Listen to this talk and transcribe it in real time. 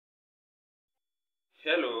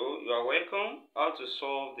Hello, you are welcome. How to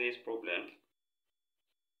solve this problem?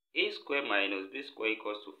 A squared minus b squared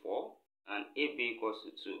equals to 4 and ab equals to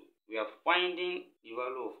 2. We are finding the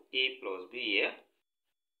value of a plus b here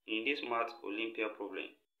in this math Olympiad problem.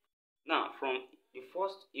 Now, from the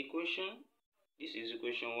first equation, this is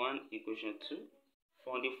equation 1, equation 2.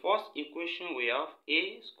 From the first equation, we have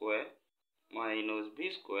a squared minus b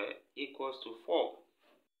squared equals to 4.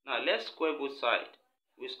 Now, let's square both sides.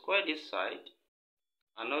 We square this side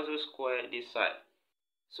and also square this side.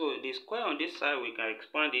 So the square on this side, we can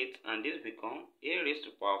expand it, and this becomes a raised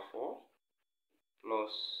to power 4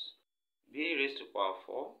 plus b raised to power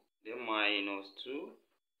 4, then minus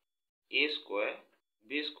 2a square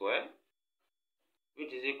b square,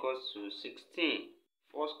 which is equals to 16.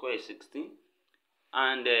 4 square is 16.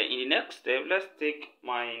 And in the next step, let's take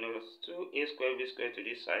minus 2a square b square to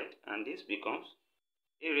this side, and this becomes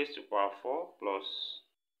a raised to power 4 plus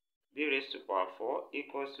b raised to power 4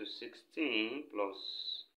 equals to 16 plus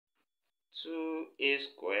 2a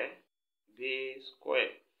square b square.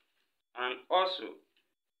 And also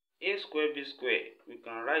a square b square, we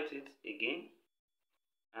can write it again,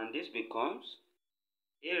 and this becomes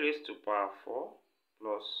a raised to power 4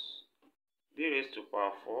 plus b raised to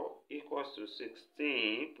power 4 equals to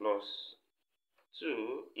 16 plus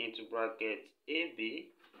 2 into bracket ab,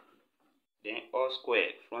 then all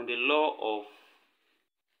squared. From the law of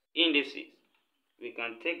indices, we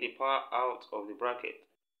can take the power out of the bracket,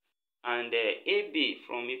 and AB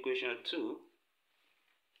from equation 2,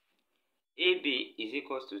 AB is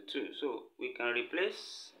equals to 2. So we can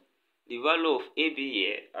replace the value of AB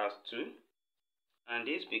here as 2, and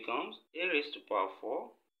this becomes a raised to power 4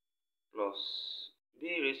 plus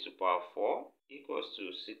b raised to power 4 equals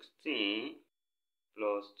to 16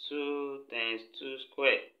 plus 2 times 2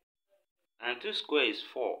 squared. And 2 squared is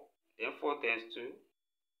 4. Then 4 times 2,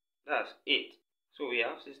 that's 8. So we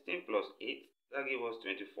have 16 plus 8, that gives us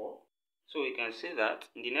 24. So we can say that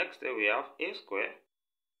in the next step we have a square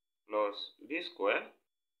plus b square,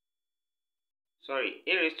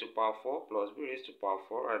 a raised to power 4 plus b raised to power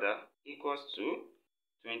 4 rather, equals to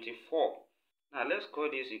 24. Now let's call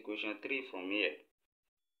this equation 3 from here.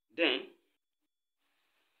 Then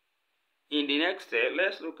in the next step,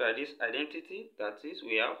 let's look at this identity. That is,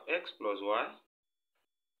 we have x plus y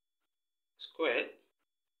squared,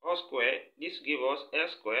 all square. This gives us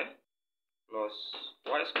x squared plus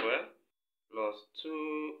y squared plus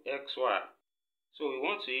 2xy. So we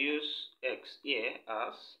want to use x here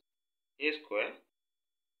as a square,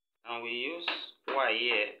 and we use y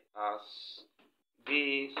here as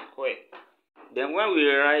b square. Then when we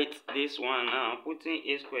write this one now, putting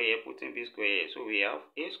a square here, putting b square here, so we have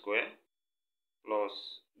a square plus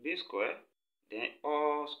b square, then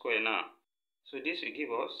all square now. So this will give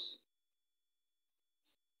us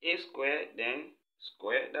a square, then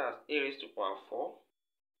square, that's a raised to power 4,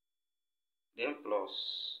 then plus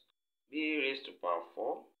b raised to power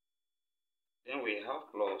 4, then we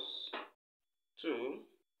have plus 2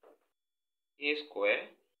 a square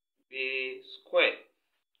b square.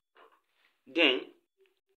 Then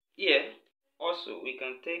here also we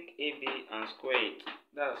can take ab and square it.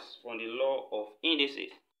 That's from the law of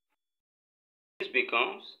indices. This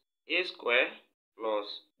becomes a square plus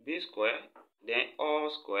b square, then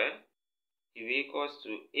all square, is equals to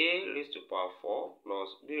a raised to power 4 plus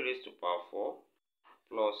b raised to power 4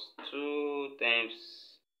 plus 2 times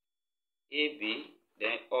ab,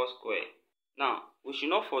 then all square. Now we should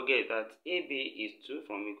not forget that ab is 2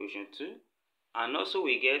 from equation 2, and also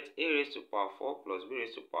we get a raised to power 4 plus b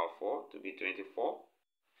raised to power 4 to be 24.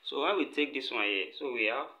 So when we take this one here, so we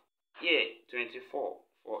have here 24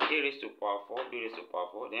 for a raised to power 4, b raised to power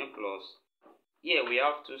 4, then plus here we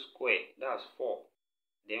have 2 square, that's 4,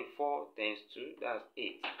 then 4 times 2, that's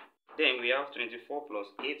 8. Then we have 24 plus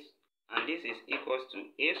 8, and this is equals to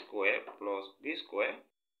a square plus b square,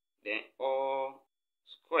 then all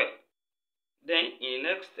square. Then in the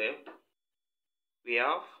next step, we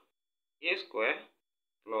have a square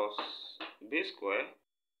plus b square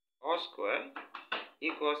all square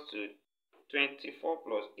equals to 24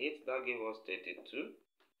 plus 8, that gives us 32.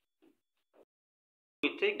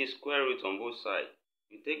 We take the square root on both sides.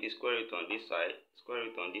 We take the square root on this side, square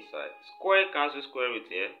root on this side. Square cancel square root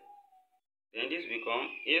here. Then this becomes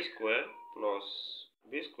a square plus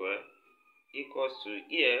b square equals to,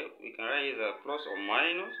 here we can write it as plus or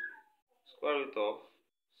minus square root of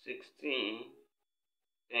 16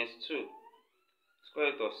 times 2.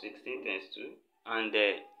 Square root of 16 times 2. And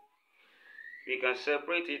we can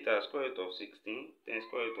separate it as square root of 16 times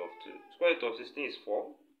square root of 2. Square root of 16 is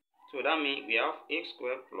 4. So that means we have x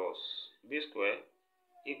squared plus b squared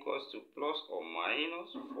equals to plus or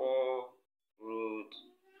minus 4 root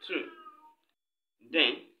 2.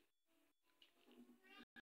 Then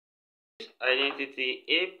this identity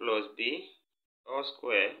a plus b all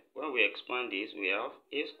square, when we expand this, we have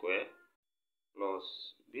a squared plus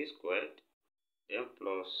b squared, then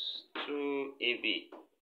plus 2ab.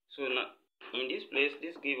 So now in this place,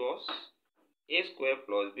 this gives us a squared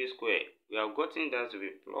plus b squared. We have gotten that to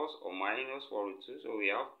be plus or minus 4 root 2. So we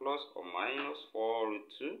have plus or minus 4 root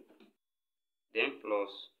 2. Then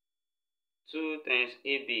plus 2 times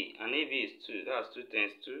ab. And ab is 2. That's 2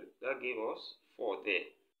 times 2. That gives us 4 there.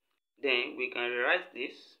 Then we can rewrite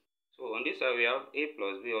this. So on this side we have a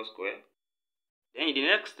plus b all squared. Then in the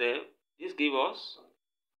next step, this gives us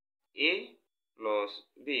a plus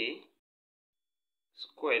b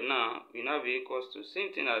squared. Now will now be equals to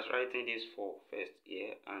same thing as writing this 4 first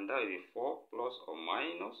here, and that will be 4 plus or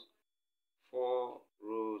minus 4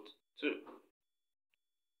 root 2.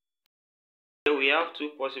 Here we have two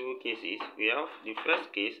possible cases. We have the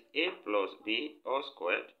first case, a plus b all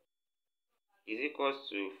squared is equals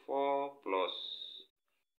to 4 plus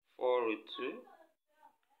 4 root 2.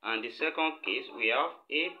 And the second case, we have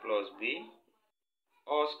a plus b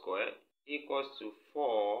all squared equals to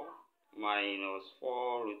 4 minus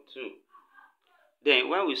 4 root 2. Then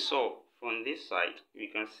when we solve from this side, we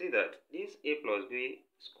can see that this a plus b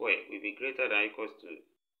squared will be greater than or equals to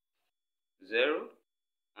 0.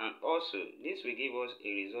 And also this will give us a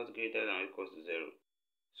result greater than or equals to 0.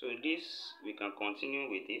 So this, we can continue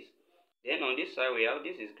with this. Then on this side we have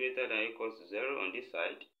this is greater than or equals to 0 on this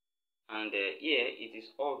side. And here it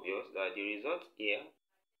is obvious that the result here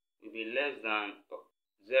will be less than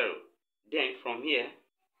 0. Then from here,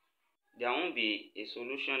 there won't be a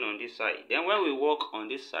solution on this side. Then when we work on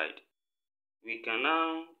this side, we can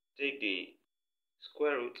now take the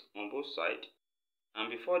square root on both sides.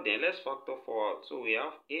 And before then, let's factor 4 out. So we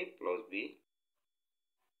have a plus b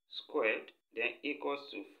squared, then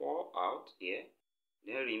equals to 4 out here.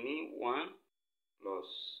 Then remain 1 plus,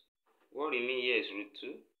 what remain here is root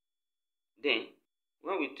 2. Then,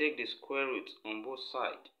 when we take the square root on both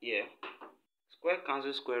sides here, square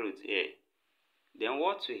cancel square root here. Then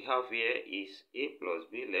what we have here is a plus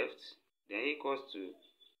b left, then equals to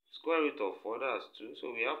square root of 4, that's 2.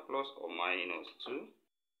 So we have plus or minus 2.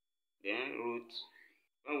 Then root,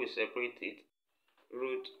 when we separate it,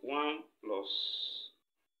 root 1 plus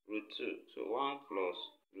root 2. So 1 plus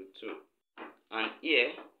root 2. And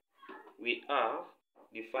here we have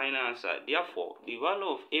the final answer. Therefore, the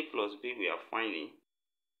value of a plus b we are finding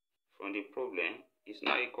from the problem is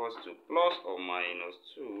now equals to plus or minus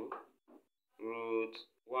 2 root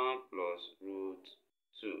 1 plus root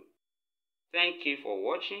 2. Thank you for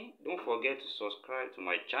watching. Don't forget to subscribe to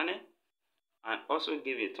my channel and also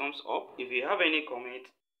give a thumbs up. If you have any comment,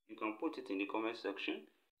 you can put it in the comment section.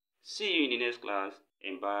 See you in the next class,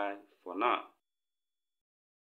 and bye for now.